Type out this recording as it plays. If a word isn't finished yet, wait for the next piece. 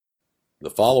The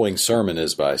following sermon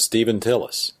is by Stephen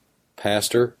Tillis,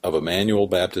 pastor of Emmanuel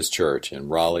Baptist Church in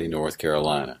Raleigh, North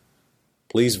Carolina.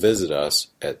 Please visit us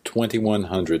at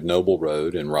 2100 Noble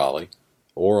Road in Raleigh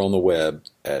or on the web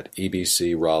at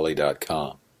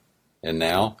ebcraleigh.com. And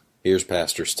now, here's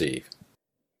Pastor Steve.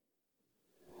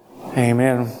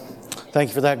 Amen. Thank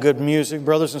you for that good music.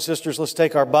 Brothers and sisters, let's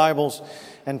take our Bibles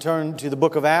and turn to the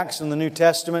book of Acts in the New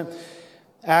Testament.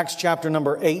 Acts chapter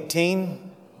number 18.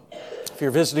 If you're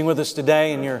visiting with us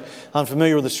today and you're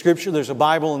unfamiliar with the Scripture, there's a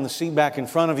Bible in the seat back in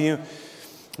front of you.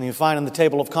 And you find in the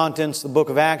table of contents the book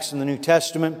of Acts in the New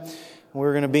Testament.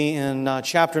 We're going to be in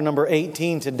chapter number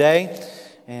 18 today.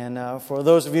 And for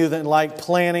those of you that like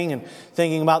planning and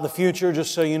thinking about the future,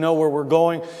 just so you know where we're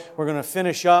going to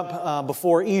finish up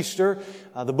before Easter,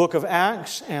 the book of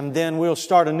Acts, and then we'll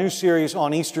start a new series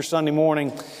on Easter Sunday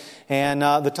morning. And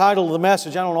the title of the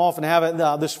message, I don't often have it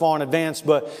this far in advance,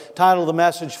 but title of the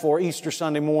message for Easter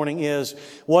Sunday morning is,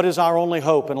 What is Our Only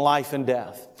Hope in Life and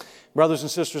Death? Brothers and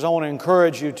sisters, I want to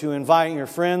encourage you to invite your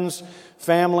friends,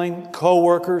 family,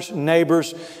 co-workers,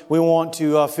 neighbors. We want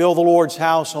to fill the Lord's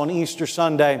house on Easter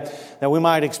Sunday that we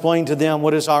might explain to them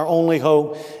what is our only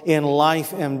hope in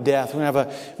life and death. We're going to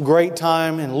have a great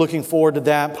time and looking forward to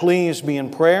that. Please be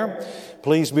in prayer.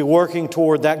 Please be working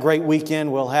toward that great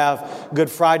weekend. We'll have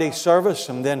Good Friday service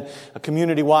and then a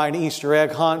community-wide Easter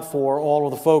egg hunt for all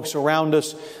of the folks around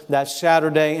us that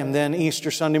Saturday. And then Easter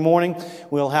Sunday morning,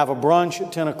 we'll have a brunch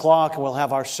at 10 o'clock. And we'll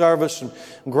have our service and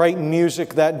great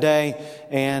music that day.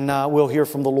 And we'll hear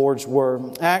from the Lord's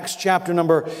Word. Acts chapter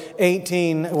number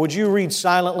 18. Would you read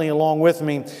silently along with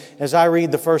me as I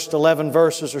read the first 11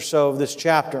 verses or so of this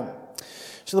chapter?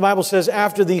 So the Bible says,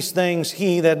 After these things,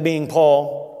 he, that being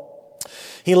Paul,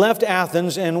 he left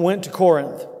Athens and went to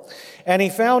Corinth. And he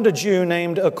found a Jew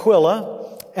named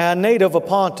Aquila, a native of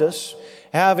Pontus,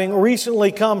 having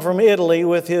recently come from Italy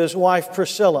with his wife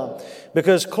Priscilla,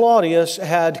 because Claudius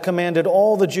had commanded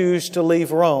all the Jews to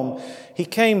leave Rome. He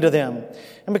came to them.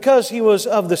 And because he was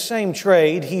of the same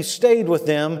trade, he stayed with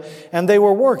them, and they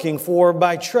were working, for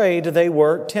by trade they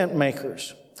were tent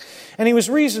makers. And he was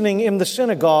reasoning in the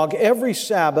synagogue every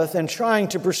Sabbath and trying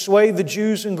to persuade the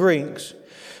Jews and Greeks.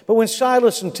 But when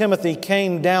Silas and Timothy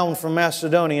came down from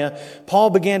Macedonia, Paul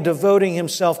began devoting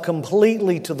himself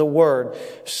completely to the Word,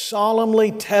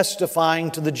 solemnly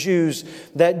testifying to the Jews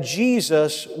that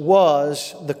Jesus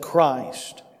was the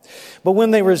Christ. But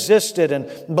when they resisted and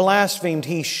blasphemed,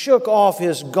 he shook off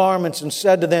his garments and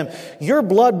said to them, Your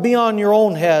blood be on your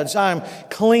own heads. I am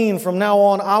clean from now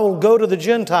on. I will go to the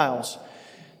Gentiles.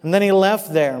 And then he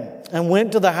left there and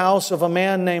went to the house of a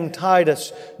man named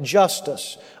Titus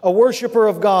Justus, a worshiper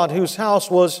of God, whose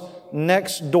house was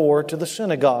next door to the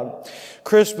synagogue.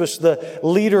 Crispus, the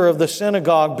leader of the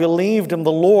synagogue, believed in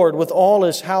the Lord with all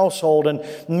his household, and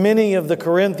many of the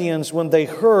Corinthians, when they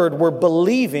heard, were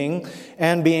believing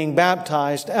and being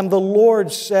baptized. And the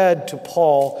Lord said to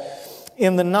Paul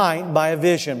in the night by a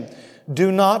vision,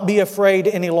 Do not be afraid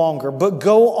any longer, but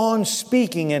go on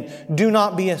speaking and do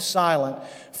not be silent.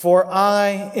 For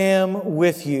I am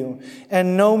with you,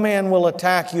 and no man will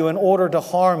attack you in order to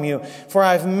harm you, for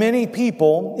I have many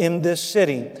people in this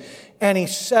city. And he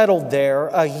settled there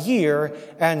 1 year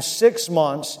and 6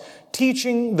 months,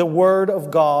 teaching the word of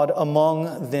God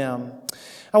among them.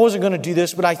 I wasn't going to do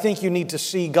this, but I think you need to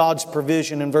see God's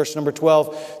provision in verse number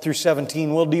 12 through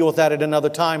 17. We'll deal with that at another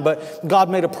time, but God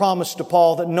made a promise to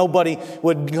Paul that nobody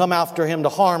would come after him to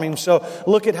harm him. So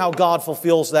look at how God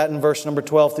fulfills that in verse number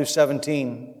 12 through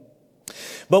 17.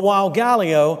 But while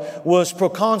Gallio was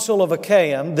proconsul of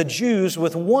Achaia, the Jews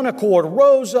with one accord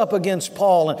rose up against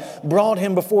Paul and brought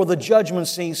him before the judgment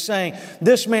seat, saying,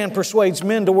 This man persuades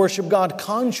men to worship God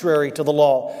contrary to the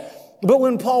law. But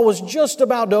when Paul was just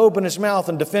about to open his mouth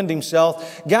and defend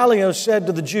himself, Gallio said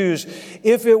to the Jews,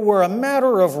 If it were a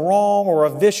matter of wrong or a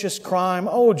vicious crime,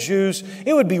 O Jews,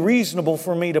 it would be reasonable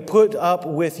for me to put up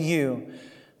with you.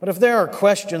 But if there are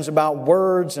questions about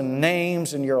words and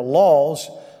names and your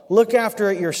laws, look after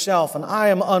it yourself, and I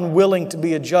am unwilling to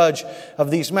be a judge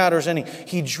of these matters. And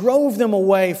he drove them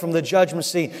away from the judgment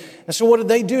seat. And so what did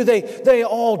they do? They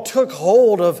all took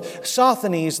hold of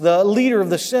Sosthenes, the leader of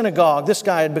the synagogue. This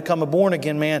guy had become a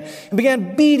born-again man, and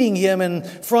began beating him in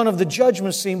front of the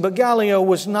judgment seat. But Gallio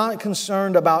was not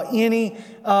concerned about any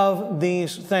of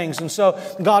these things. And so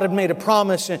God had made a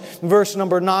promise in verse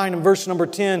number 9 and verse number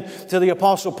 10 to the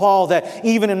Apostle Paul that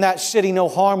even in that city no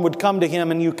harm would come to him.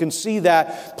 And you can see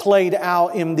that played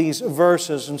out in these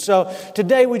verses. And so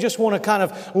today we just want to kind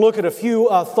of look at a few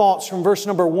thoughts from verse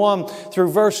number 1 through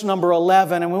verse number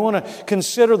 11. And we want to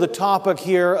consider the topic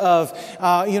here of,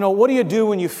 what do you do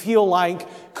when you feel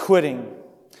like quitting?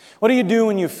 What do you do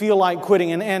when you feel like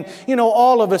quitting? And you know,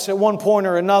 all of us at one point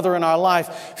or another in our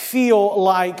life feel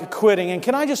like quitting. And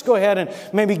can I just go ahead and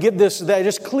maybe get this,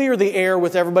 just clear the air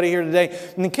with everybody here today?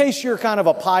 And in case you're kind of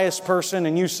a pious person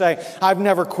and you say, I've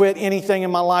never quit anything in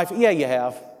my life. Yeah, you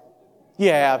have. You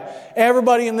have.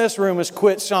 Everybody in this room has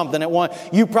quit something at one.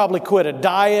 You probably quit a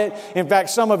diet. In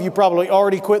fact, some of you probably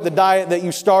already quit the diet that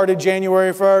you started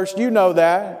January 1st. You know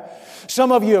that.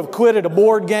 Some of you have quit at a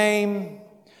board game.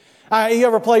 You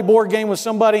ever play board game with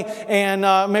somebody and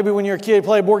maybe when you're a kid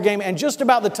play a board game and just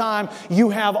about the time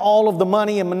you have all of the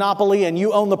money in Monopoly and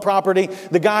you own the property,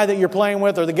 the guy that you're playing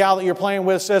with or the gal that you're playing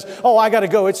with says, oh, I got to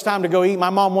go. It's time to go eat. My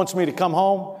mom wants me to come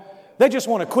home. They just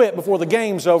want to quit before the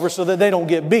game's over so that they don't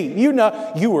get beat. You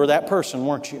know, you were that person,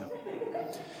 weren't you?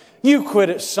 You quit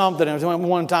at something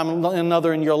one time or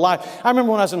another in your life. I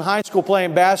remember when I was in high school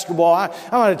playing basketball. I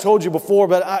might have told you before,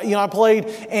 but I played,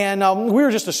 and we were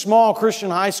just a small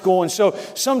Christian high school, and so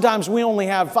sometimes we only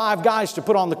have 5 guys to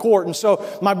put on the court. And so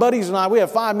my buddies and I, we have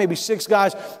 5, maybe 6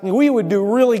 guys. And we would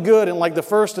do really good in like the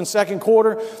first and second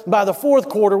quarter. By the fourth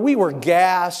quarter, we were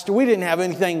gassed. We didn't have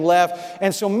anything left,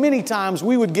 and so many times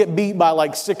we would get beat by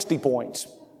like 60 points.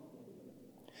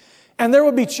 And there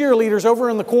would be cheerleaders over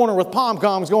in the corner with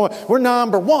pom-poms going, we're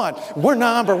number one. We're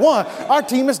number one. Our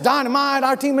team is dynamite.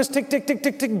 Our team is tick, tick, tick,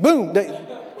 tick, tick, boom.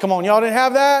 Come on, y'all didn't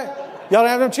have that? Y'all didn't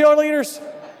have them cheerleaders?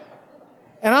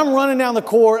 And I'm running down the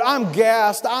court. I'm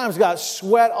gassed. I've got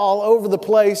sweat all over the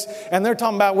place. And they're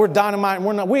talking about we're dynamite.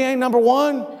 And we ain't number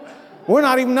 1. We're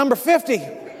not even number 50.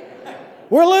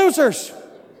 We're losers.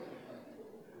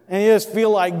 And you just feel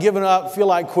like giving up, feel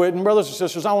like quitting. Brothers and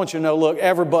sisters, I want you to know, look,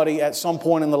 everybody at some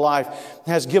point in their life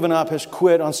has given up, has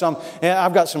quit on some. And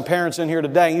I've got some parents in here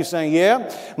today. You saying,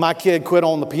 yeah, my kid quit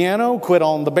on the piano, quit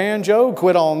on the banjo,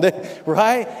 quit on the,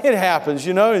 right? It happens,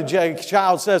 you know. A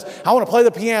child says, I want to play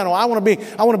the piano. I want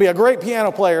to be a great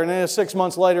piano player. And then 6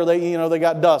 months later, they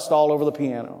got dust all over the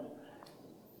piano.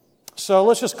 So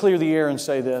let's just clear the air and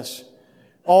say this.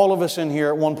 All of us in here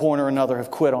at one point or another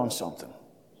have quit on something.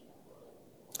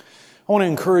 I want to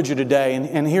encourage you today,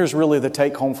 and here's really the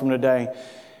take home from today.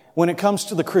 When it comes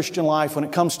to the Christian life, when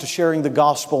it comes to sharing the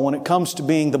gospel, when it comes to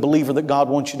being the believer that God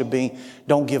wants you to be,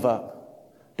 don't give up.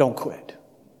 Don't quit.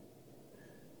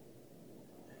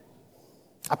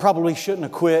 I probably shouldn't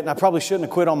have quit, and I probably shouldn't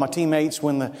have quit on my teammates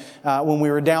when we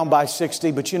were down by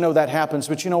 60, but you know that happens.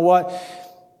 But you know what?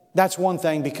 That's one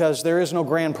thing, because there is no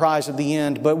grand prize at the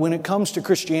end. But when it comes to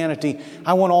Christianity,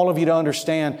 I want all of you to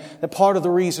understand that part of the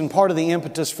reason, part of the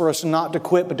impetus for us not to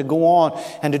quit, but to go on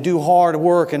and to do hard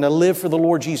work and to live for the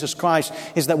Lord Jesus Christ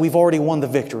is that we've already won the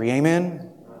victory. Amen?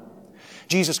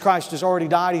 Jesus Christ has already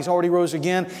died. He's already rose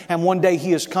again. And one day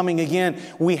He is coming again.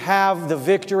 We have the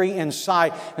victory in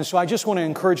sight. And so I just want to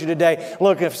encourage you today.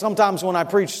 Look, if sometimes when I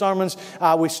preach sermons,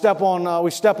 we step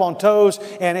on toes.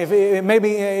 And if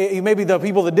maybe the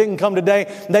people that didn't come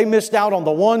today, they missed out on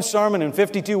the one sermon in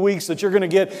 52 weeks that you're going to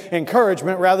get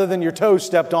encouragement rather than your toes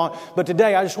stepped on. But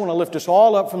today I just want to lift us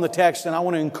all up from the text. And I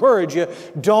want to encourage you,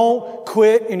 don't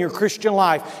quit in your Christian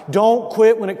life. Don't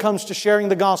quit when it comes to sharing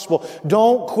the gospel.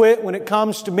 Don't quit when it comes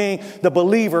to being the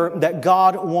believer that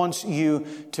God wants you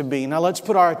to be. Now let's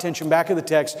put our attention back at the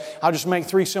text. I'll just make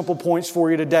 3 simple points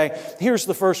for you today. Here's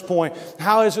the first point.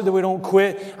 How is it that we don't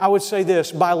quit? I would say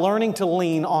this: by learning to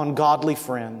lean on godly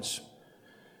friends.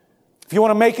 If you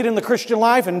want to make it in the Christian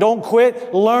life and don't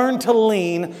quit, learn to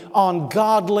lean on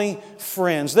godly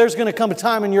friends. There's going to come a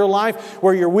time in your life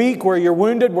where you're weak, where you're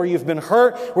wounded, where you've been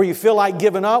hurt, where you feel like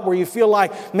giving up, where you feel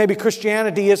like maybe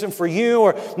Christianity isn't for you,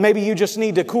 or maybe you just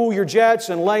need to cool your jets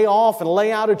and lay off and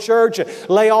lay out of church, and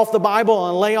lay off the Bible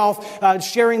and lay off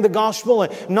sharing the gospel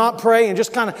and not pray and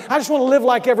just I just want to live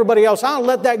like everybody else. I'll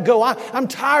let that go. I'm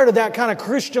tired of that kind of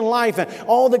Christian life and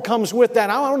all that comes with that.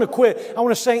 I want to quit. I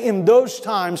want to say in those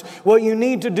times, what you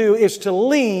need to do is to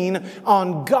lean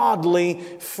on godly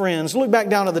friends. Look back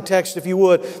down to the text if you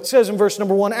would. It says in verse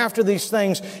number 1, after these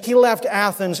things, he left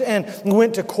Athens and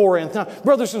went to Corinth. Now,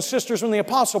 brothers and sisters, when the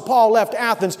Apostle Paul left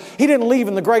Athens, he didn't leave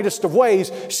in the greatest of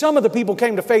ways. Some of the people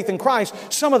came to faith in Christ.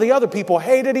 Some of the other people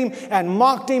hated him and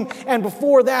mocked him. And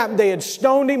before that, they had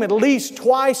stoned him at least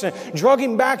twice and drug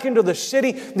him back into the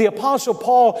city. The Apostle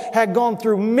Paul had gone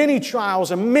through many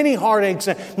trials and many heartaches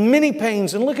and many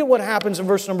pains. And look at what happens in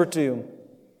verse number 2.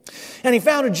 And he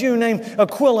found a Jew named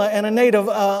Aquila and a native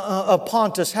of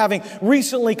Pontus, having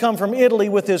recently come from Italy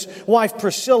with his wife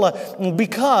Priscilla.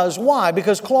 Why?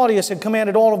 Because Claudius had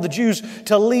commanded all of the Jews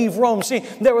to leave Rome. See,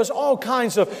 there was all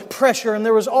kinds of pressure and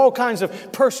there was all kinds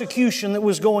of persecution that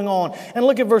was going on. And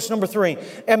look at verse number 3.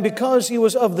 And because he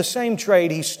was of the same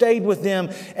trade, he stayed with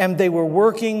them, and they were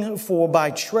working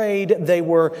by trade, they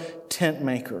were tent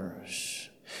makers.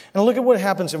 And look at what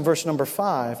happens in verse number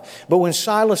 5. But when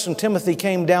Silas and Timothy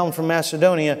came down from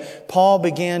Macedonia, Paul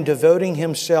began devoting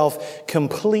himself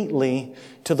completely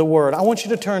to the Word. I want you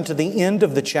to turn to the end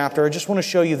of the chapter. I just want to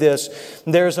show you this.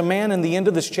 There's a man in the end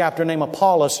of this chapter named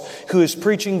Apollos who is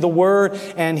preaching the Word,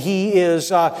 and he is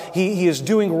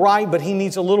doing right, but he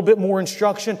needs a little bit more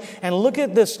instruction. And look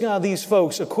at these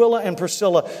folks, Aquila and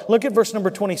Priscilla. Look at verse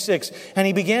number 26. And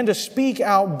he began to speak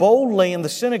out boldly in the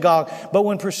synagogue, but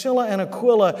when Priscilla and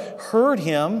Aquila heard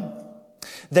him,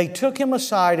 they took him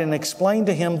aside and explained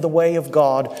to him the way of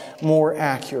God more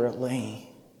accurately.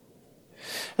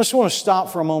 I just want to stop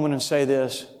for a moment and say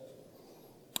this.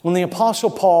 When the Apostle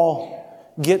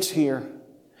Paul gets here,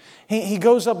 he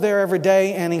goes up there every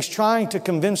day and he's trying to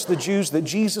convince the Jews that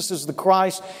Jesus is the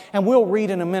Christ. And we'll read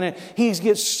in a minute. He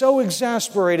gets so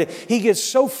exasperated. He gets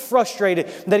so frustrated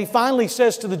that he finally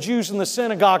says to the Jews in the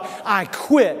synagogue, I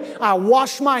quit. I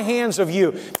wash my hands of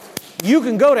you. You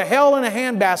can go to hell in a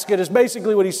handbasket is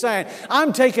basically what he's saying.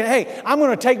 I'm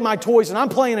going to take my toys and I'm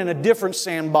playing in a different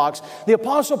sandbox. The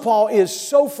Apostle Paul is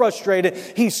so frustrated.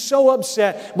 He's so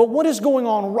upset. But what is going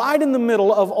on right in the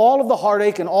middle of all of the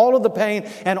heartache and all of the pain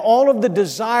and all of the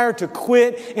desire to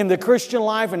quit in the Christian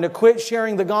life and to quit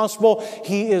sharing the gospel?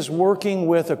 He is working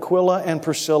with Aquila and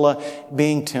Priscilla,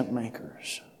 being tent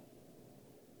makers.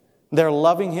 They're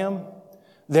loving him.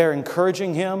 They're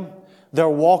encouraging him. They're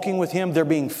walking with him. They're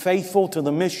being faithful to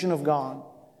the mission of God.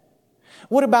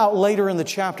 What about later in the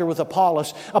chapter with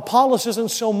Apollos? Apollos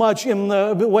isn't so much in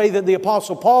the way that the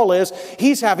Apostle Paul is.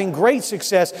 He's having great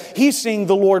success. He's seeing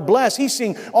the Lord bless. He's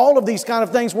seeing all of these kind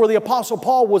of things where the Apostle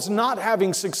Paul was not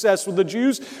having success with the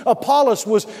Jews. Apollos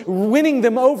was winning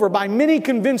them over by many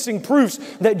convincing proofs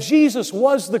that Jesus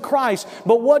was the Christ.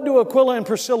 But what do Aquila and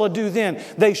Priscilla do then?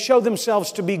 They show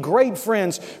themselves to be great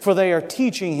friends, for they are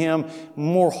teaching him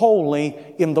more wholly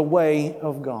in the way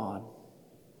of God.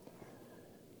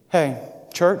 Hey,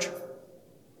 church,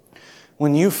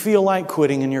 when you feel like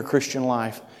quitting in your Christian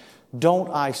life, don't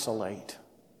isolate.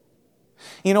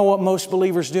 You know what most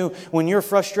believers do? When you're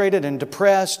frustrated and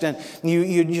depressed and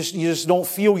you just don't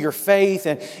feel your faith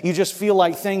and you just feel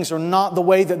like things are not the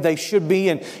way that they should be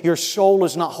and your soul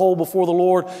is not whole before the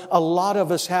Lord, a lot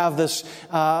of us have this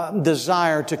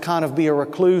desire to kind of be a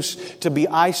recluse, to be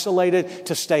isolated,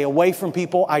 to stay away from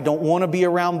people. I don't want to be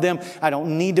around them. I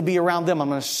don't need to be around them. I'm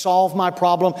going to solve my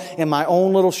problem in my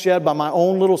own little shed by my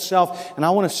own little self. And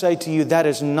I want to say to you, that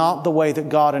is not the way that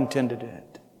God intended it.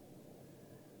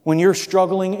 When you're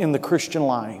struggling in the Christian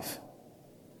life,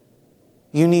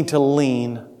 you need to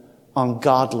lean on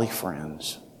godly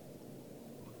friends.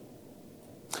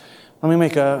 Let me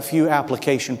make a few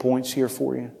application points here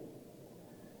for you.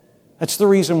 That's the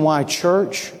reason why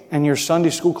church and your Sunday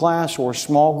school class or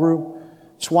small group,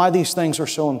 it's why these things are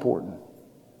so important.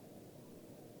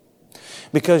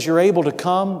 Because you're able to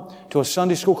come to a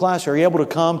Sunday school class, or you're able to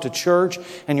come to church,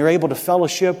 and you're able to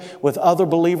fellowship with other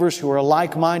believers who are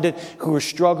like-minded, who are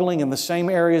struggling in the same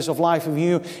areas of life of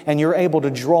you, and you're able to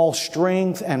draw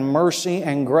strength and mercy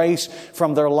and grace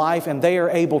from their life, and they are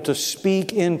able to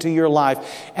speak into your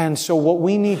life. And so what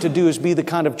we need to do is be the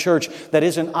kind of church that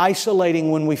isn't isolating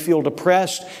when we feel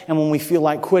depressed and when we feel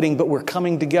like quitting, but we're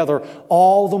coming together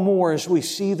all the more as we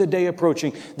see the day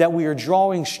approaching, that we are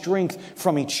drawing strength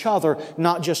from each other,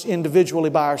 not just individually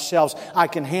by ourselves. I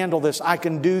can handle this. I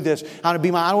can do this. I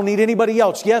don't need anybody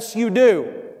else. Yes, you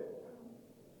do.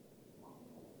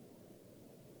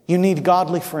 You need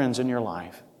godly friends in your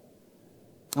life.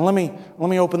 And let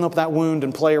me open up that wound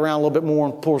and play around a little bit more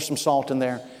and pour some salt in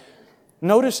there.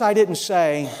 Notice I didn't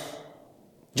say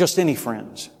just any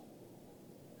friends.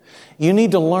 You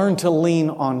need to learn to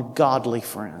lean on godly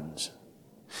friends.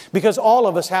 Because all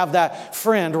of us have that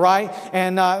friend, right?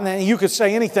 And you could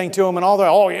say anything to them and all that.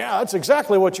 Oh yeah, that's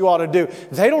exactly what you ought to do.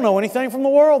 They don't know anything from the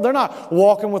world. They're not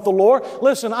walking with the Lord.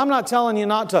 Listen, I'm not telling you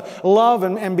not to love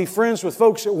and be friends with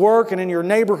folks at work and in your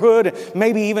neighborhood, and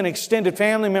maybe even extended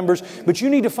family members. But you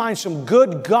need to find some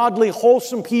good, godly,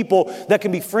 wholesome people that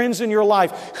can be friends in your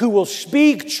life who will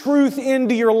speak truth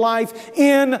into your life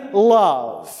in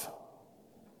love.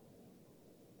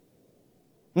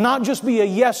 Not just be a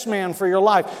yes man for your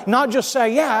life. Not just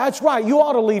say, yeah, that's right, you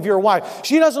ought to leave your wife.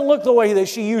 She doesn't look the way that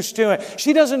she used to.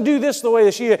 She doesn't do this the way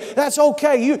that she did. That's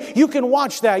okay. You can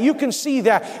watch that. You can see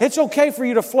that. It's okay for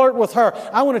you to flirt with her.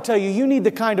 I want to tell you, you need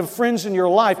the kind of friends in your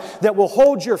life that will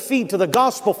hold your feet to the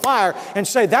gospel fire and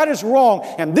say, that is wrong,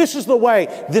 and this is the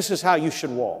way. This is how you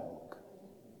should walk.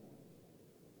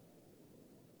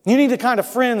 You need the kind of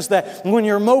friends that when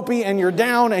you're mopey and you're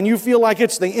down and you feel like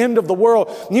it's the end of the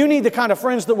world, you need the kind of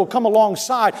friends that will come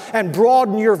alongside and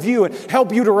broaden your view and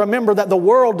help you to remember that the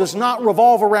world does not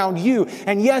revolve around you.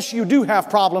 And yes, you do have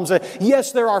problems.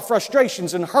 Yes, there are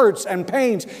frustrations and hurts and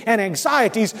pains and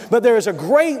anxieties, but there is a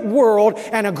great world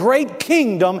and a great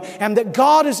kingdom, and that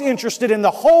God is interested in the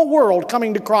whole world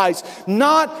coming to Christ,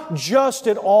 not just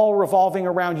it all revolving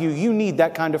around you. You need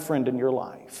that kind of friend in your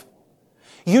life.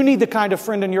 You need the kind of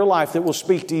friend in your life that will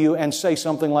speak to you and say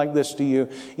something like this to you.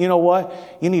 You know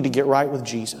what? You need to get right with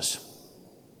Jesus.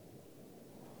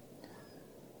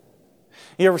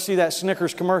 You ever see that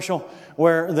Snickers commercial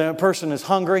where the person is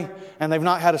hungry and they've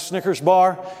not had a Snickers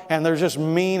bar and they're just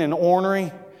mean and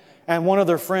ornery? And one of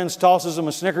their friends tosses them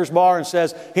a Snickers bar and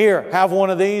says, "Here, have one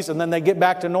of these," and then they get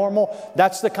back to normal.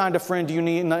 That's the kind of friend you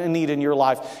need in your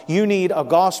life. You need a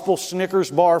gospel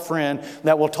Snickers bar friend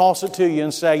that will toss it to you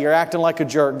and say, "You're acting like a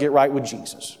jerk, get right with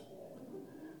Jesus."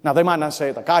 Now, they might not say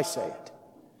it like I say it.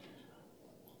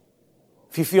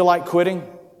 If you feel like quitting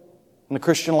in the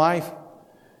Christian life,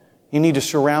 you need to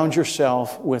surround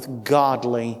yourself with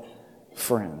godly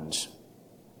friends.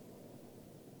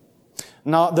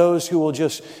 Not those who will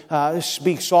just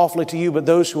speak softly to you, but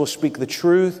those who will speak the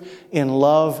truth in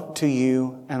love to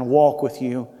you and walk with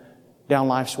you down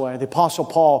life's way. The Apostle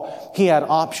Paul, he had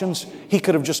options. He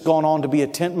could have just gone on to be a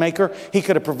tent maker. He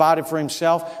could have provided for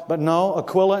himself. But no,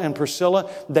 Aquila and Priscilla,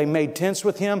 they made tents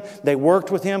with him. They worked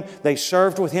with him. They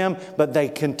served with him. But they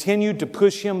continued to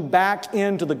push him back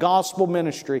into the gospel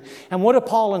ministry. And what do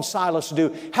Paul and Silas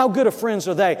do? How good of friends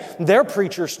are they? They're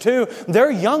preachers too. They're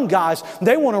young guys.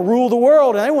 They want to rule the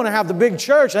world, and they want to have the big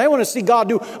church, and they want to see God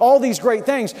do all these great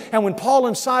things. And when Paul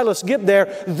and Silas get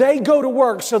there, they go to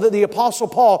work so that the Apostle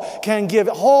Paul can give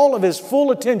all of his full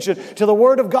attention to the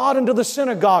Word of God and to the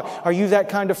synagogue. Are you that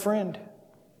kind of friend?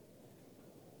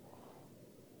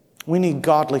 We need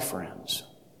godly friends.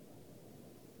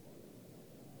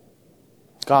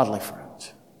 Godly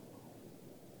friends.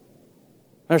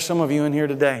 There's some of you in here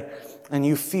today, and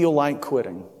you feel like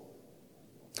quitting.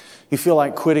 You feel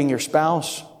like quitting your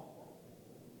spouse.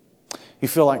 You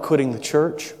feel like quitting the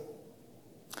church.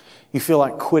 You feel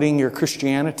like quitting your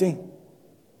Christianity.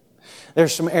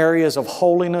 There's some areas of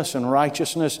holiness and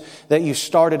righteousness that you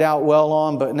started out well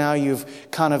on, but now you've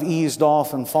kind of eased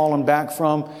off and fallen back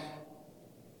from.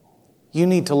 You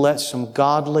need to let some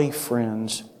godly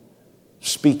friends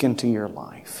speak into your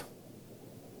life.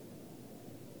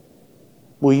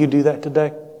 Will you do that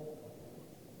today?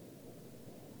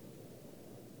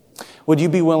 Would you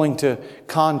be willing to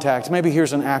contact, maybe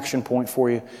here's an action point for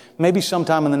you, maybe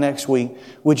sometime in the next week,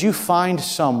 would you find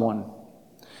someone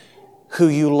who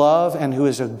you love and who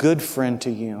is a good friend to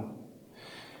you?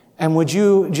 And would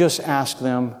you just ask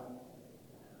them,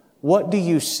 what do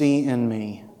you see in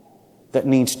me that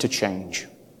needs to change?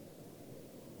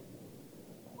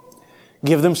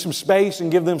 Give them some space and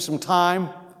give them some time,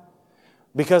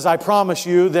 because I promise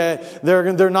you that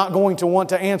they're not going to want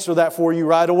to answer that for you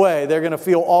right away. They're going to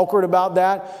feel awkward about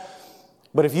that.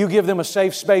 But if you give them a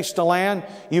safe space to land,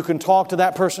 you can talk to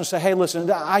that person and say, "Hey,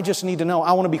 listen, I just need to know.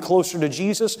 I want to be closer to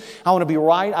Jesus. I want to be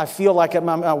right. I feel like at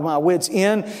my wit's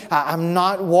end. I'm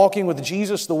not walking with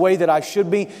Jesus the way that I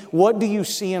should be. What do you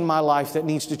see in my life that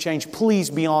needs to change? Please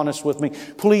be honest with me.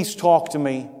 Please talk to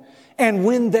me." And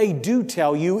when they do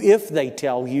tell you, if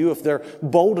they're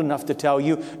bold enough to tell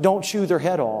you, don't chew their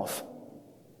head off.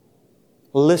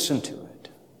 Listen to it.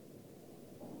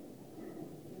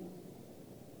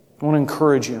 I want to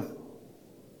encourage you.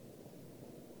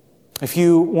 If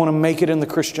you want to make it in the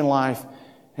Christian life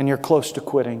and you're close to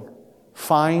quitting,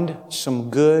 find some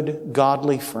good,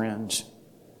 godly friends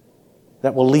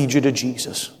that will lead you to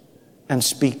Jesus and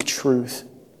speak truth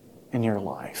in your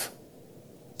life.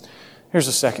 Here's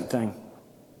the second thing.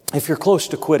 If you're close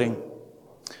to quitting,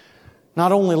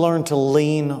 not only learn to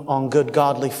lean on good,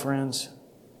 godly friends.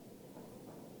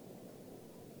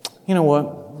 You know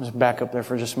what? Let's back up there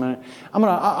for just a minute.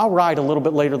 I'll write a little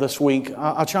bit later this week.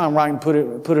 I'll try and write and put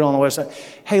it on the website.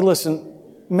 Hey, listen,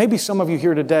 maybe some of you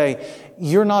here today,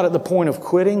 you're not at the point of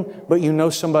quitting, but you know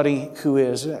somebody who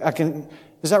is.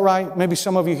 Is that right? Maybe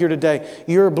some of you here today,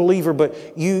 you're a believer,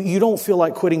 but you don't feel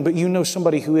like quitting, but you know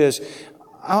somebody who is.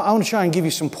 I want to try and give you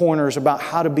some pointers about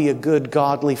how to be a good,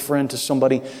 godly friend to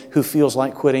somebody who feels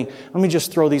like quitting. Let me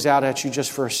just throw these out at you just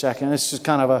for a second. This is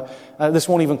kind of this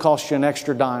won't even cost you an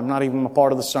extra dime, not even a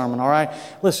part of the sermon, all right?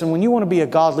 Listen, when you want to be a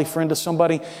godly friend to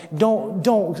somebody,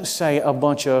 don't say a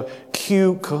bunch of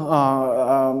cute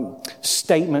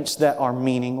statements that are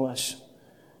meaningless.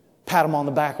 Pat them on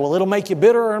the back. Well, it'll make you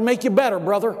bitter or make you better,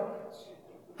 brother.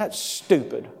 That's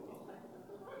stupid.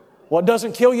 What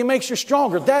doesn't kill you makes you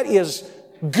stronger. That is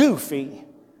goofy.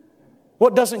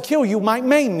 What doesn't kill you might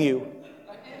maim you.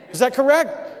 Is that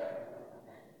correct?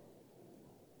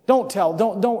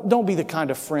 Don't be the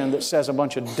kind of friend that says a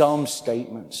bunch of dumb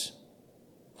statements.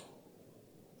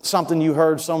 Something you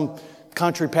heard some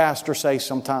country pastor say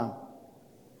sometime.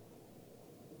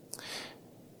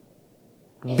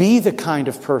 Be the kind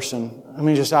of person,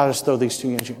 I'll just throw these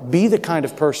two at you. Be the kind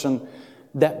of person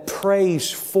that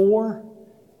prays for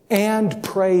and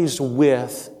prays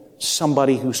with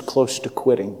somebody who's close to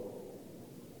quitting.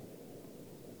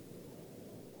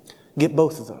 Get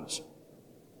both of those.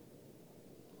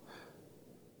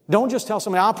 Don't just tell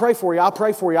somebody, I'll pray for you, I'll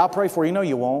pray for you, I'll pray for you. No,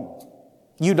 you won't.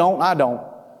 You don't, I don't.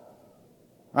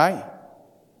 Right?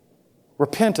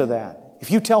 Repent of that.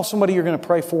 If you tell somebody you're going to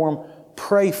pray for them,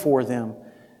 pray for them.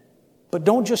 But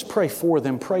don't just pray for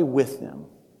them, pray with them.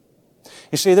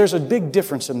 You see, there's a big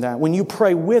difference in that. When you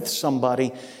pray with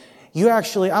somebody, you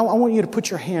actually, I want you to put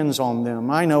your hands on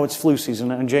them. I know it's flu season,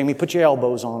 and Jamie, put your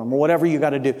elbows on them, or whatever you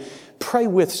got to do. Pray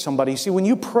with somebody. See, when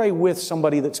you pray with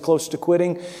somebody that's close to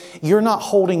quitting, you're not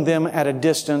holding them at a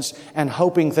distance and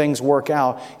hoping things work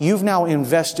out. You've now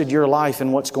invested your life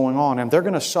in what's going on, and they're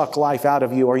going to suck life out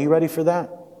of you. Are you ready for that?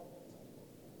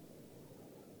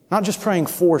 Not just praying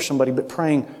for somebody, but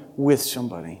praying with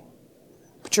somebody.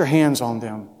 Put your hands on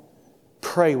them.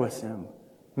 Pray with them.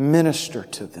 Minister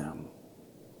to them.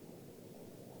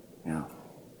 Yeah.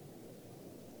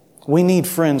 We need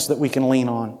friends that we can lean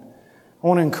on. I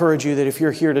want to encourage you that if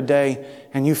you're here today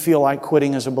and you feel like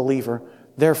quitting as a believer,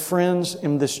 there are friends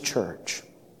in this church.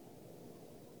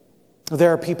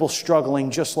 There are people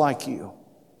struggling just like you.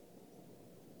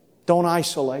 Don't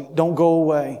isolate. Don't go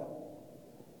away.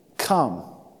 Come.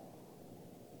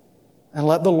 And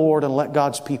let the Lord and let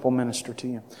God's people minister to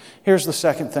you. Here's the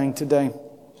second thing today.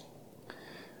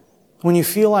 When you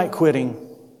feel like quitting,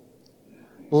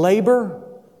 labor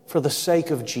for the sake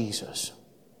of Jesus.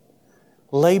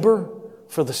 Labor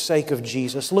for the sake of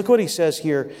Jesus. Look what he says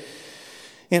here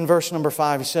in verse number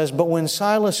 5. He says, "But when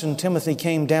Silas and Timothy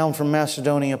came down from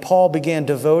Macedonia, Paul began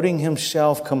devoting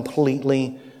himself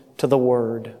completely to the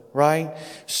Word." Right?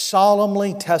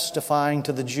 Solemnly testifying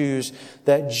to the Jews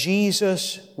that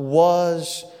Jesus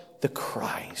was the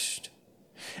Christ.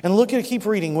 And look at, keep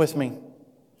reading with me.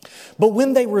 "But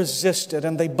when they resisted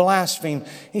and they blasphemed,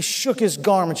 he shook his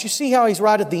garments." You see how he's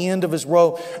right at the end of his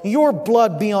row. "Your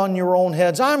blood be on your own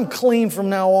heads. I'm clean from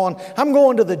now on. I'm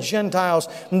going to the Gentiles."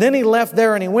 And then he left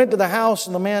there and he went to the house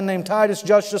of the man named Titus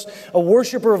Justus, a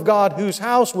worshiper of God, whose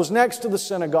house was next to the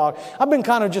synagogue. I've been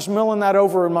kind of just milling that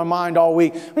over in my mind all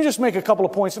week. Let me just make a couple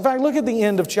of points. In fact, look at the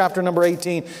end of chapter number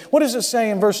 18. What does it say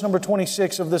in verse number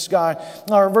 26 of this guy?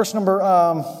 Or verse number...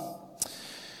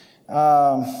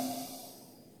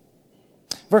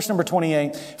 Verse number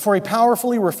 28, "For he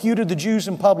powerfully refuted the Jews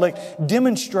in public,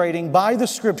 demonstrating by the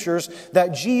Scriptures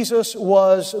that Jesus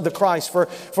was the Christ."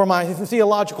 For my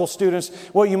theological students,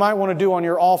 what you might want to do on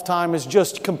your off time is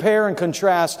just compare and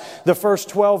contrast the first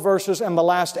 12 verses and the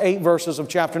last 8 verses of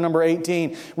chapter number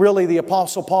 18. Really, the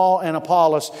Apostle Paul and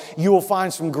Apollos. You will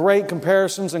find some great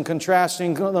comparisons and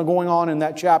contrasting going on in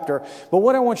that chapter. But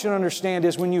what I want you to understand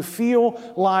is when you feel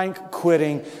like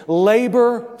quitting,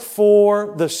 labor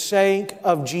for the sake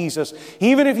of Jesus.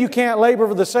 Even if you can't labor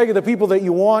for the sake of the people that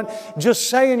you want, just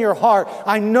say in your heart,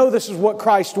 I know this is what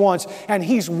Christ wants, and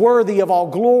He's worthy of all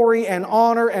glory and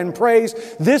honor and praise.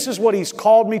 This is what He's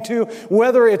called me to.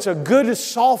 Whether it's a good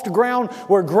soft ground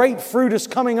where great fruit is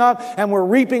coming up and we're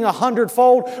reaping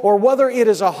 100-fold, or whether it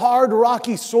is a hard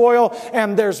rocky soil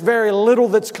and there's very little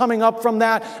that's coming up from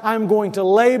that, I'm going to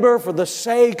labor for the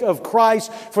sake of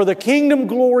Christ, for the kingdom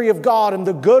glory of God and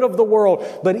the good of the world.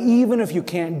 But even if you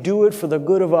can't do it for the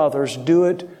good of others, do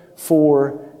it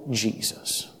for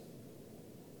Jesus.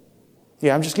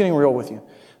 Yeah, I'm just getting real with you.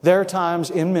 There are times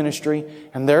in ministry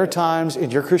and there are times in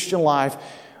your Christian life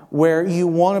where you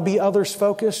want to be others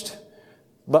focused,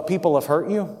 but people have hurt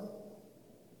you,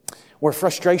 where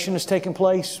frustration has taken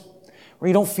place, where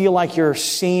you don't feel like you're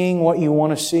seeing what you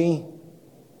want to see.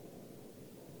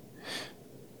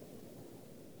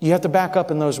 You have to back up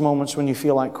in those moments when you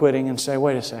feel like quitting and say,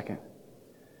 wait a second.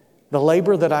 The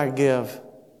labor that I give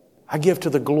to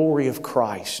the glory of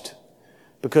Christ,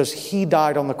 because He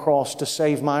died on the cross to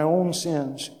save my own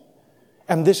sins.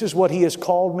 And this is what He has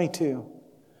called me to.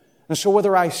 And so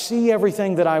whether I see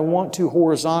everything that I want to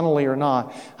horizontally or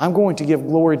not, I'm going to give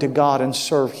glory to God and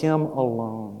serve Him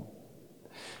alone.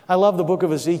 I love the book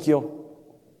of Ezekiel.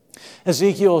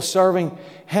 Ezekiel is serving,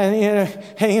 and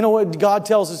you know what God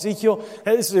tells Ezekiel?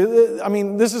 Is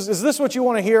this what you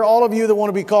want to hear, all of you that want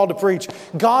to be called to preach?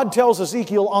 God tells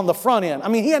Ezekiel on the front end. I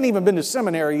mean, he hadn't even been to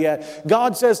seminary yet.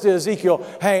 God says to Ezekiel,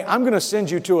 hey, I'm going to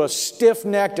send you to a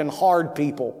stiff-necked and hard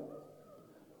people.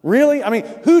 Really? I mean,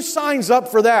 who signs up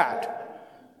for that?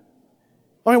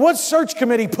 I mean, what search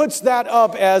committee puts that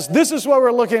up as, this is what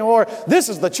we're looking for, this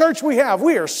is the church we have.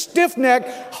 We are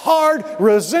stiff-necked, hard,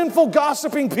 resentful,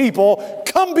 gossiping people.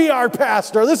 Come be our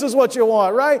pastor. This is what you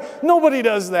want, right? Nobody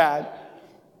does that.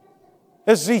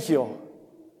 Ezekiel.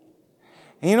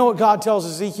 And you know what God tells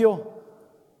Ezekiel?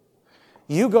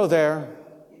 You go there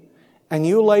and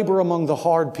you labor among the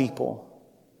hard people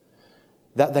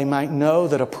that they might know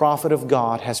that a prophet of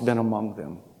God has been among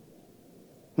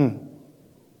them.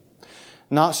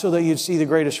 Not so that you'd see the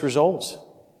greatest results.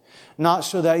 Not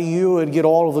so that you would get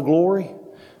all of the glory,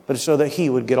 but so that He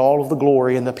would get all of the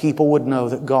glory and the people would know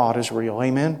that God is real.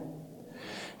 Amen?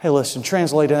 Hey, listen,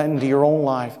 translate that into your own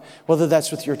life. Whether that's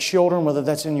with your children, whether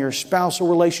that's in your spousal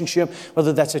relationship,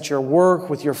 whether that's at your work,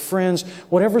 with your friends,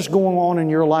 whatever's going on in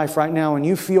your life right now and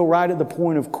you feel right at the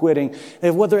point of quitting.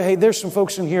 There's some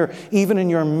folks in here, even in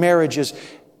your marriages,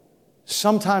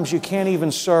 sometimes you can't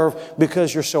even serve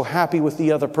because you're so happy with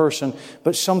the other person.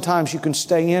 But sometimes you can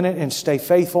stay in it and stay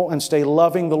faithful and stay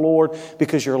loving the Lord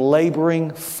because you're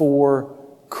laboring for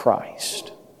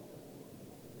Christ.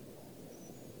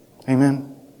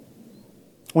 Amen.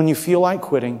 When you feel like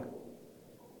quitting,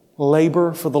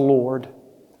 labor for the Lord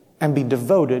and be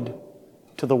devoted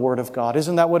to the Word of God.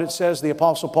 Isn't that what it says? The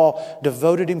Apostle Paul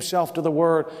devoted himself to the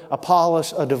Word.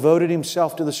 Apollos devoted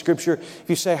himself to the Scripture. If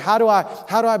you say, how do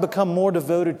I become more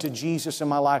devoted to Jesus in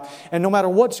my life? And no matter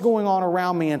what's going on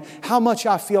around me and how much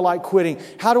I feel like quitting,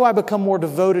 how do I become more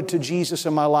devoted to Jesus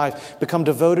in my life? Become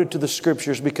devoted to the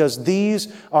Scriptures, because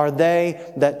these are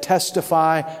they that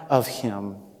testify of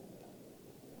Him.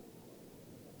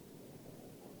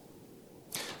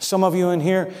 Some of you in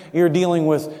here, you're dealing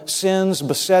with sins,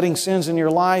 besetting sins in your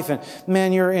life. And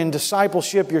man, you're in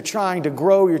discipleship. You're trying to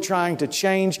grow. You're trying to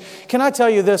change. Can I tell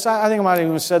you this? I think I might have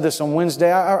even said this on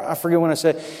Wednesday. I forget when I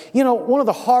said. You know, one of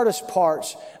the hardest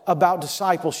parts about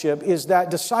discipleship is that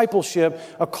discipleship,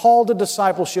 a call to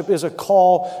discipleship, is a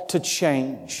call to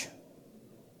change.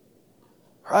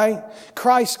 Right?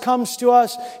 Christ comes to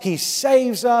us. He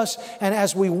saves us. And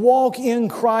as we walk in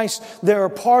Christ, there are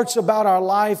parts about our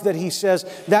life that He says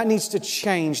that needs to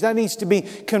change. That needs to be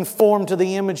conformed to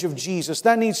the image of Jesus.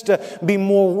 That needs to be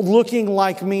more looking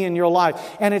like me in your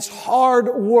life. And it's hard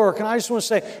work. And I just want to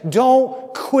say,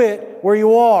 don't quit where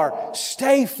you are.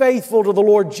 Stay faithful to the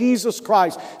Lord Jesus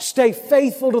Christ. Stay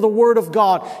faithful to the Word of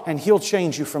God, and He'll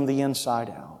change you from the inside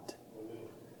out.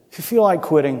 If you feel like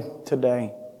quitting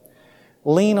today,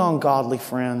 lean on godly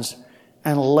friends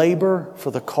and labor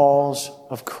for the cause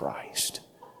of Christ.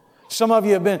 Some of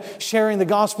you have been sharing the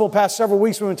gospel. The past several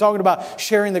weeks we've been talking about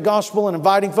sharing the gospel and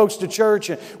inviting folks to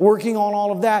church and working on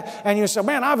all of that. And you say,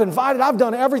 man, I've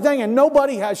done everything and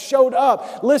nobody has showed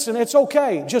up. Listen, it's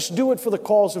okay. Just do it for the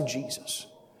cause of Jesus.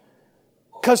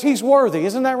 Because He's worthy.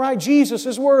 Isn't that right? Jesus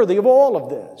is worthy of all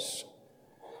of this.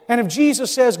 And if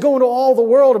Jesus says, go into all the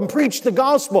world and preach the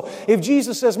gospel, if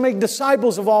Jesus says, make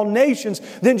disciples of all nations,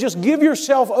 then just give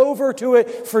yourself over to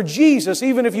it for Jesus,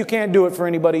 even if you can't do it for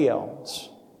anybody else.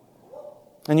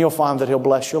 And you'll find that He'll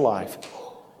bless your life.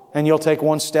 And you'll take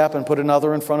one step and put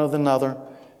another in front of another,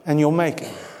 and you'll make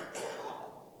it.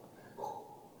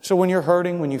 So when you're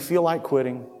hurting, when you feel like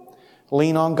quitting,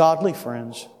 lean on godly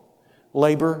friends.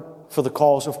 Labor for the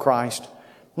cause of Christ.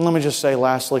 And let me just say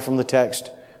lastly from the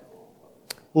text,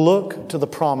 look to the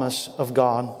promise of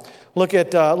God. Look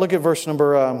at verse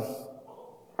number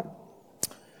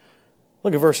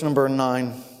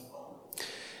 9.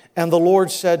 And the Lord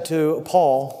said to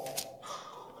Paul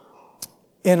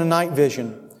in a night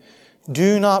vision,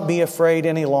 do not be afraid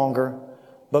any longer,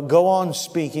 but go on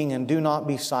speaking and do not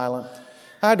be silent.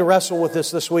 I had to wrestle with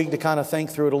this week to kind of think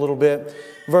through it a little bit.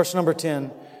 Verse number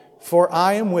 10, for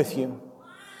I am with you,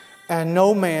 and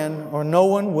no man or no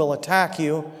one will attack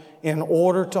you in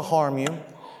order to harm you,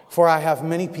 for I have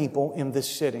many people in this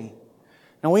city.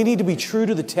 Now we need to be true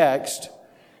to the text,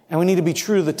 and we need to be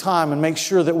true to the time and make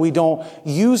sure that we don't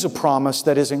use a promise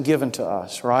that isn't given to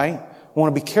us, right? We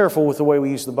want to be careful with the way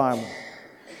we use the Bible.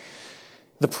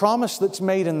 The promise that's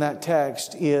made in that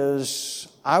text is,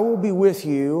 I will be with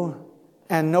you,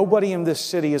 and nobody in this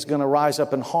city is going to rise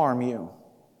up and harm you.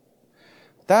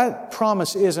 That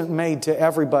promise isn't made to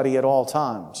everybody at all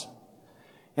times.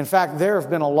 In fact, there have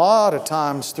been a lot of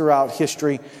times throughout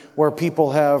history where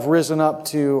people have risen up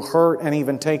to hurt and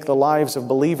even take the lives of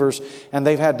believers, and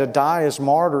they've had to die as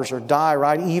martyrs or die,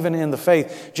 right, even in the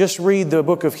faith. Just read the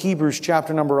book of Hebrews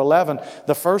chapter number 11.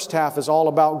 The first half is all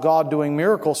about God doing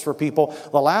miracles for people.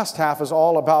 The last half is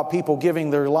all about people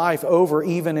giving their life over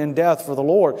even in death for the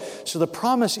Lord. So the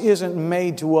promise isn't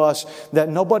made to us that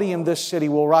nobody in this city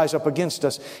will rise up against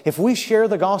us. If we share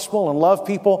the gospel and love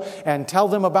people and tell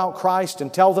them about Christ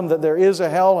and tell them that there is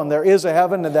a hell and there is a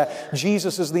heaven and that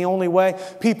Jesus is the only way,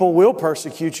 people will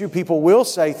persecute you. People will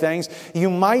say things. You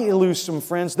might lose some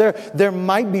friends. There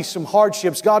might be some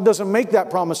hardships. God doesn't make that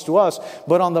promise to us.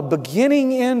 But on the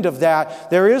beginning end of that,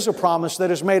 there is a promise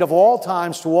that is made of all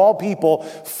times to all people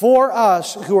for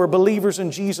us who are believers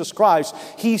in Jesus Christ.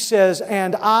 He says,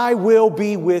 "And I will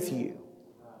be with you."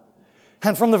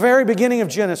 And from the very beginning of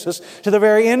Genesis to the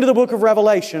very end of the book of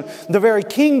Revelation, the very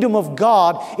kingdom of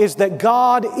God is that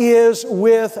God is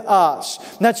with us.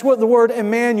 And that's what the word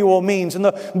Emmanuel means. In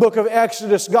the book of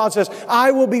Exodus, God says, "I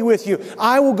will be with you.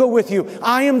 I will go with you.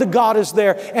 I am the God is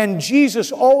there." And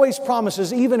Jesus always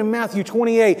promises, even in Matthew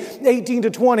 28, 18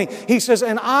 to 20, He says,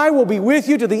 "And I will be with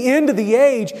you to the end of the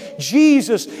age."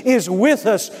 Jesus is with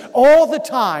us all the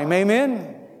time.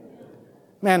 Amen?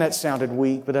 Man, that sounded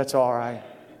weak, but that's all right.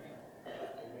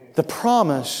 The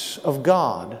promise of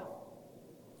God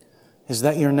is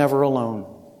that you're never alone.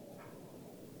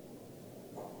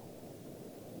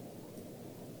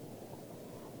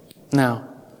 Now,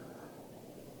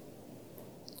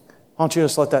 why don't you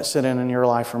just let that sit in your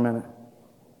life for a minute?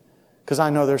 Because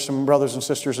I know there's some brothers and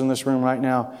sisters in this room right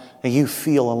now that you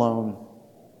feel alone.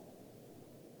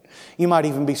 You might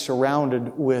even be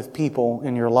surrounded with people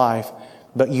in your life,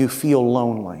 but you feel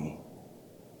lonely.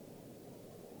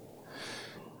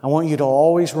 I want you to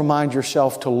always remind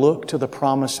yourself to look to the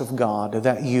promise of God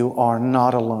that you are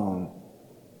not alone.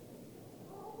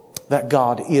 That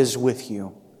God is with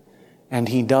you and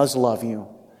He does love you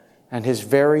and His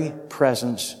very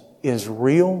presence is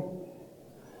real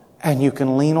and you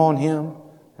can lean on Him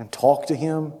and talk to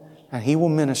Him and He will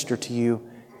minister to you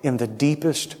in the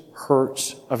deepest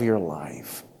hurts of your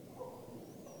life.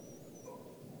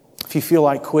 If you feel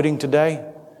like quitting today,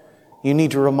 you need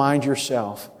to remind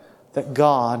yourself that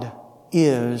God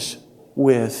is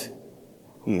with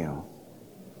you.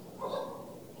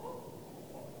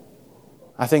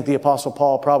 I think the Apostle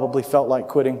Paul probably felt like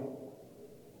quitting,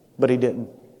 but he didn't.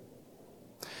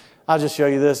 I'll just show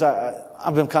you this.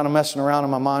 I've been kind of messing around in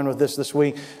my mind with this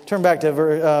week. Turn back to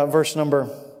verse number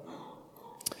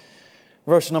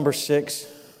 6.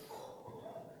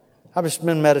 I've just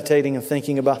been meditating and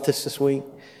thinking about this week.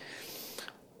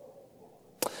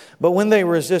 But when they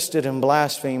resisted and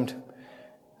blasphemed,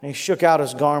 He shook out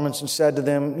His garments and said to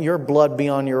them, "Your blood be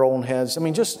on your own heads." I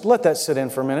mean, just let that sit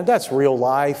in for a minute. That's real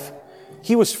life.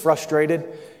 He was frustrated.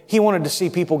 He wanted to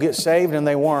see people get saved and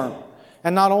they weren't.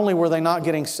 And not only were they not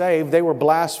getting saved, they were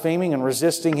blaspheming and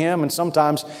resisting Him and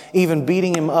sometimes even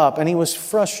beating Him up. And he was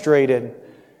frustrated.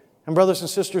 And brothers and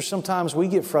sisters, sometimes we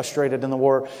get frustrated in the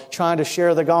war, trying to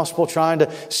share the gospel, trying to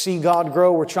see God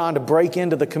grow. We're trying to break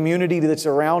into the community that's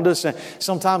around us. And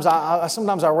sometimes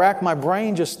I rack my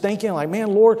brain just thinking like,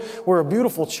 man, Lord, we're a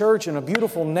beautiful church in a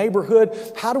beautiful neighborhood.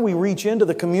 How do we reach into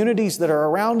the communities that are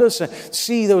around us and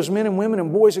see those men and women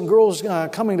and boys and girls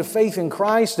coming to faith in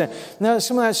Christ? And now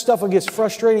some of that stuff gets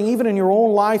frustrating even in your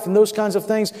own life and those kinds of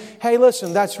things. Hey,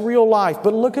 listen, that's real life.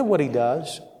 But look at what He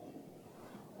does.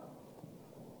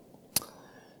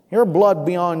 Your blood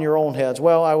be on your own heads.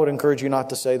 Well, I would encourage you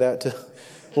not to say that to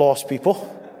lost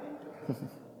people.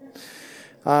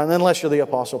 Unless you're the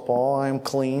Apostle Paul, I am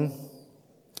clean.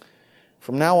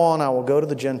 From now on, I will go to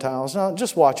the Gentiles. Now,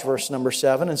 just watch verse number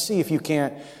 7 and see if you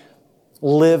can't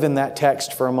live in that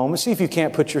text for a moment. See if you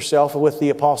can't put yourself with the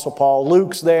Apostle Paul.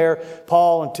 Luke's there,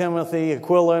 Paul and Timothy,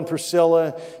 Aquila and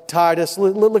Priscilla, Titus.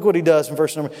 Look what he does in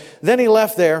verse number. Then he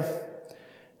left there.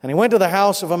 And he went to the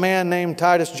house of a man named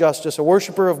Titus Justus, a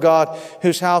worshiper of God,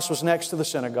 whose house was next to the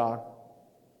synagogue.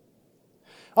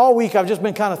 All week I've just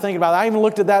been kind of thinking about it. I even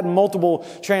looked at that in multiple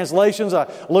translations. I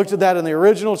looked at that in the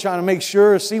original, trying to make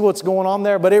sure, see what's going on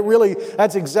there. But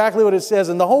that's exactly what it says.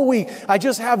 And the whole week I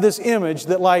just have this image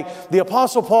that like the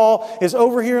Apostle Paul is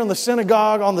over here in the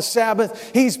synagogue on the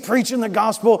Sabbath. He's preaching the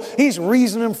gospel. He's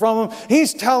reasoning from them.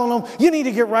 He's telling them, you need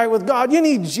to get right with God. You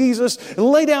need Jesus.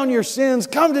 Lay down your sins.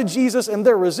 Come to Jesus. And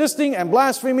they're resisting and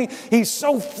blaspheming. He's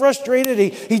so frustrated.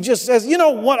 He just says, you know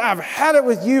what? I've had it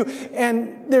with you.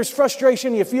 And there's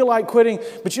frustration. You feel like quitting.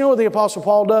 But you know what the Apostle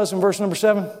Paul does in verse number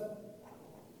 7?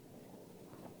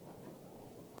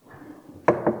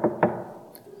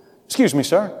 Excuse me,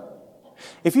 sir.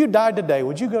 If you died today,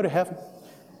 would you go to heaven?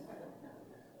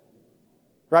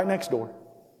 Right next door.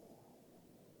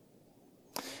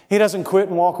 He doesn't quit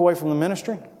and walk away from the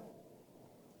ministry.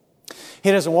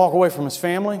 He doesn't walk away from his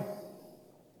family.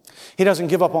 He doesn't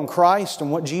give up on Christ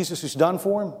and what Jesus has done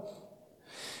for him.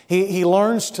 He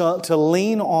learns to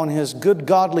lean on his good,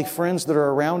 godly friends that are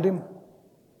around him.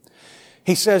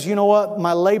 He says, you know what?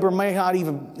 My labor may not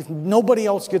even, if nobody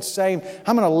else gets saved,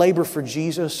 I'm going to labor for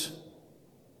Jesus.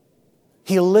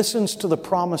 He listens to the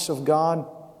promise of God,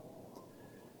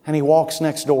 and he walks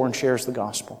next door and shares the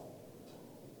gospel.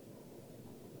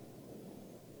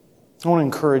 I want to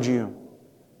encourage you.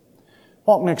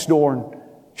 Walk next door and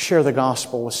share the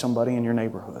gospel with somebody in your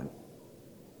neighborhood.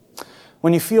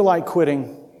 When you feel like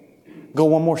quitting, go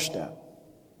one more step.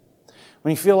 When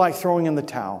you feel like throwing in the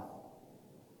towel,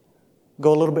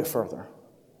 go a little bit further.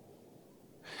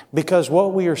 Because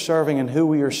what we are serving and who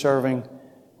we are serving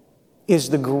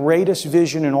is the greatest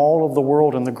vision in all of the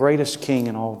world and the greatest King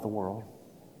in all of the world.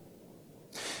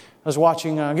 I was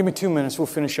watching, give me 2 minutes, we'll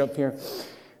finish up here.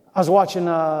 I was watching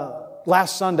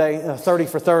last Sunday, 30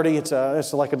 for 30.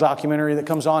 It's like a documentary that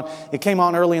comes on. It came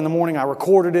on early in the morning. I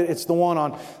recorded it. It's the one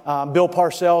on Bill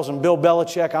Parcells and Bill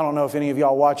Belichick. I don't know if any of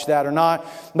y'all watched that or not,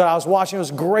 but I was watching. It was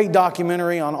a great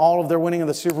documentary on all of their winning of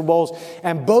the Super Bowls.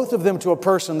 And both of them, to a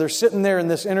person, they're sitting there in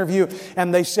this interview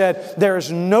and they said, there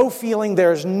is no feeling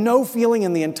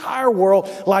in the entire world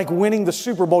like winning the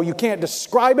Super Bowl. You can't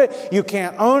describe it. You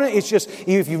can't own it. It's just,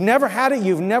 if you've never had it,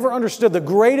 you've never understood the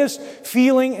greatest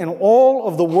feeling in all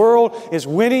of the world is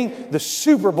winning the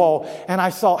Super Bowl. And I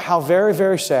thought, how very,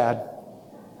 very sad.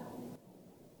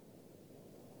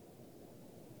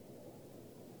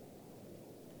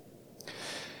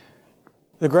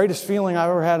 The greatest feeling I've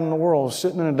ever had in the world was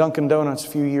sitting in a Dunkin' Donuts a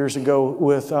few years ago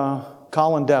with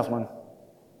Colin Devlin,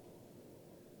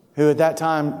 who at that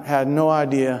time had no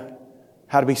idea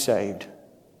how to be saved.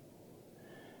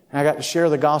 And I got to share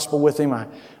the gospel with him.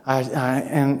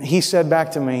 And he said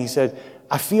back to me, he said,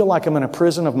 I feel like I'm in a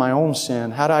prison of my own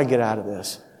sin. How do I get out of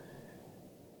this?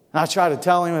 And I tried to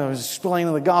tell him, I was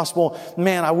explaining the gospel.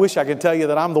 Man, I wish I could tell you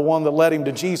that I'm the one that led him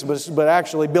to Jesus, but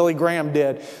actually Billy Graham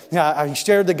did. I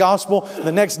shared the gospel.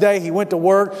 The next day he went to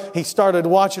work. He started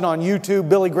watching on YouTube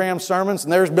Billy Graham sermons,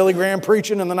 and there's Billy Graham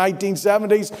preaching in the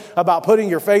 1970s about putting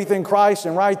your faith in Christ.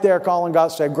 And right there, Colin got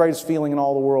saved. Greatest feeling in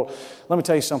all the world. Let me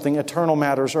tell you something. Eternal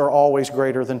matters are always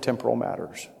greater than temporal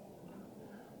matters.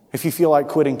 If you feel like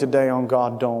quitting today on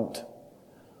God, don't.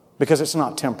 Because it's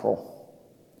not temporal.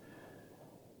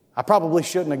 I probably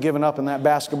shouldn't have given up in that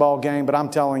basketball game, but I'm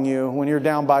telling you, when you're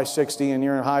down by 60 and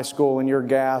you're in high school and you're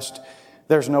gassed,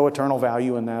 there's no eternal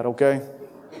value in that, okay?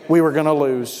 We were going to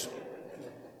lose.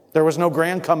 There was no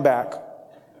grand comeback.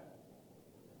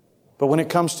 But when it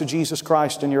comes to Jesus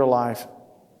Christ in your life,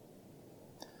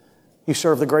 you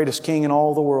serve the greatest King in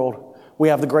all the world. We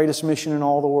have the greatest mission in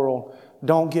all the world.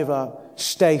 Don't give up.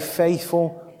 Stay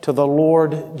faithful to the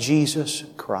Lord Jesus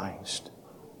Christ.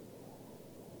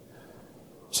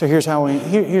 So here's how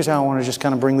I want to just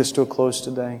kind of bring this to a close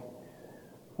today.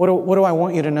 What do I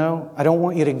want you to know? I don't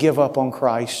want you to give up on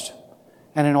Christ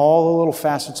and in all the little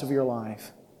facets of your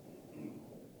life.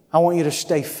 I want you to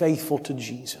stay faithful to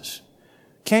Jesus.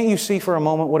 Can't you see for a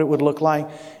moment what it would look like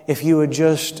if you would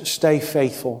just stay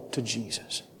faithful to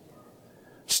Jesus?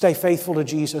 Stay faithful to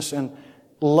Jesus and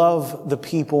love the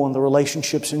people and the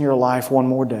relationships in your life one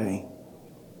more day.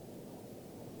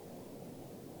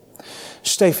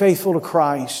 Stay faithful to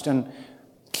Christ and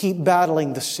keep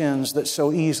battling the sins that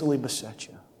so easily beset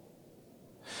you.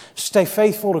 Stay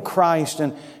faithful to Christ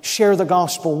and share the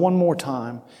gospel one more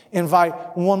time.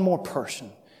 Invite one more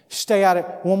person. Stay at it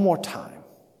one more time.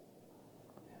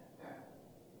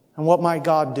 And what might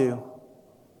God do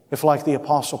if, like the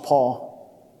Apostle Paul,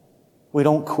 we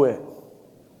don't quit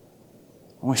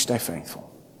and we stay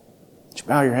faithful? Would you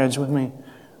bow your heads with me?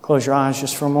 Close your eyes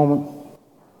just for a moment.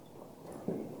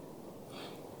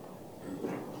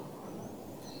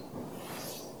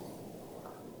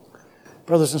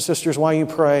 Brothers and sisters, while you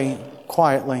pray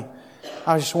quietly,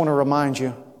 I just want to remind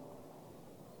you.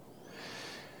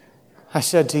 I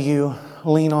said to you,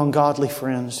 lean on godly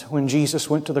friends. When Jesus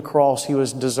went to the cross, He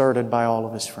was deserted by all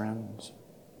of His friends.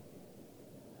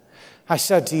 I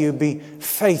said to you, be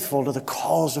faithful to the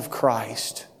cause of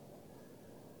Christ.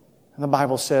 And the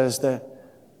Bible says that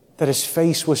His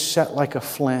face was set like a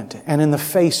flint. And in the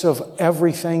face of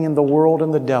everything in the world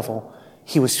and the devil,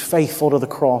 He was faithful to the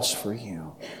cross for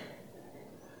you.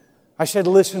 I said,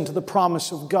 listen to the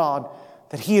promise of God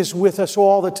that He is with us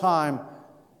all the time.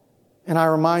 And I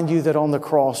remind you that on the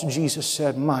cross, Jesus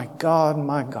said, my God,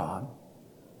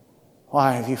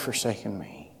 why have you forsaken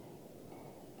me?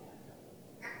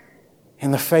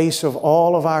 In the face of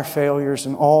all of our failures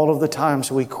and all of the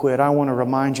times we quit, I want to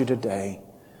remind you today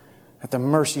that the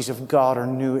mercies of God are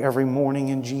new every morning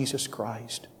in Jesus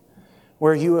Christ.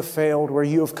 Where you have failed, where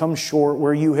you have come short,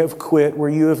 where you have quit, where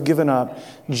you have given up,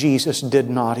 Jesus did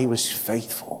not. He was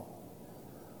faithful.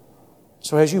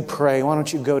 So as you pray, why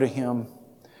don't you go to Him?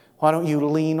 Why don't you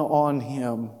lean on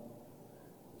Him?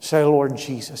 Say, Lord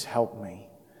Jesus, help me.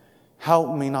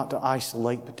 Help me not to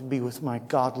isolate, but to be with my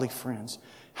godly friends.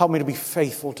 Help me to be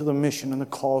faithful to the mission and the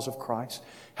cause of Christ.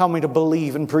 Help me to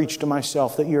believe and preach to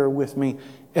myself that you're with me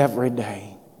every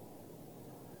day.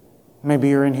 Maybe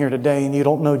you're in here today and you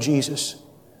don't know Jesus.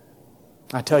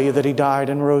 I tell you that He died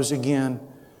and rose again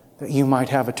that you might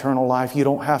have eternal life. You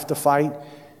don't have to fight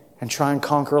and try and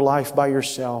conquer life by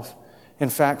yourself. In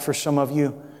fact, for some of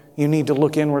you, you need to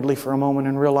look inwardly for a moment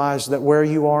and realize that where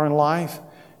you are in life,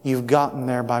 you've gotten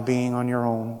there by being on your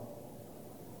own.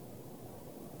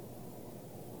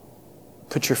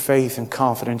 Put your faith and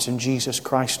confidence in Jesus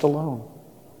Christ alone.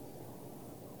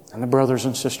 And the brothers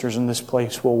and sisters in this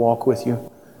place will walk with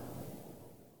you.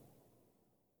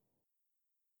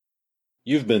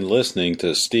 You've been listening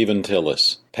to Stephen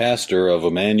Tillis, pastor of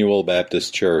Emmanuel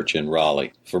Baptist Church in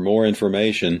Raleigh. For more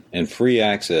information and free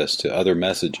access to other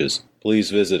messages,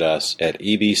 please visit us at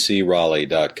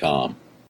ebcraleigh.com.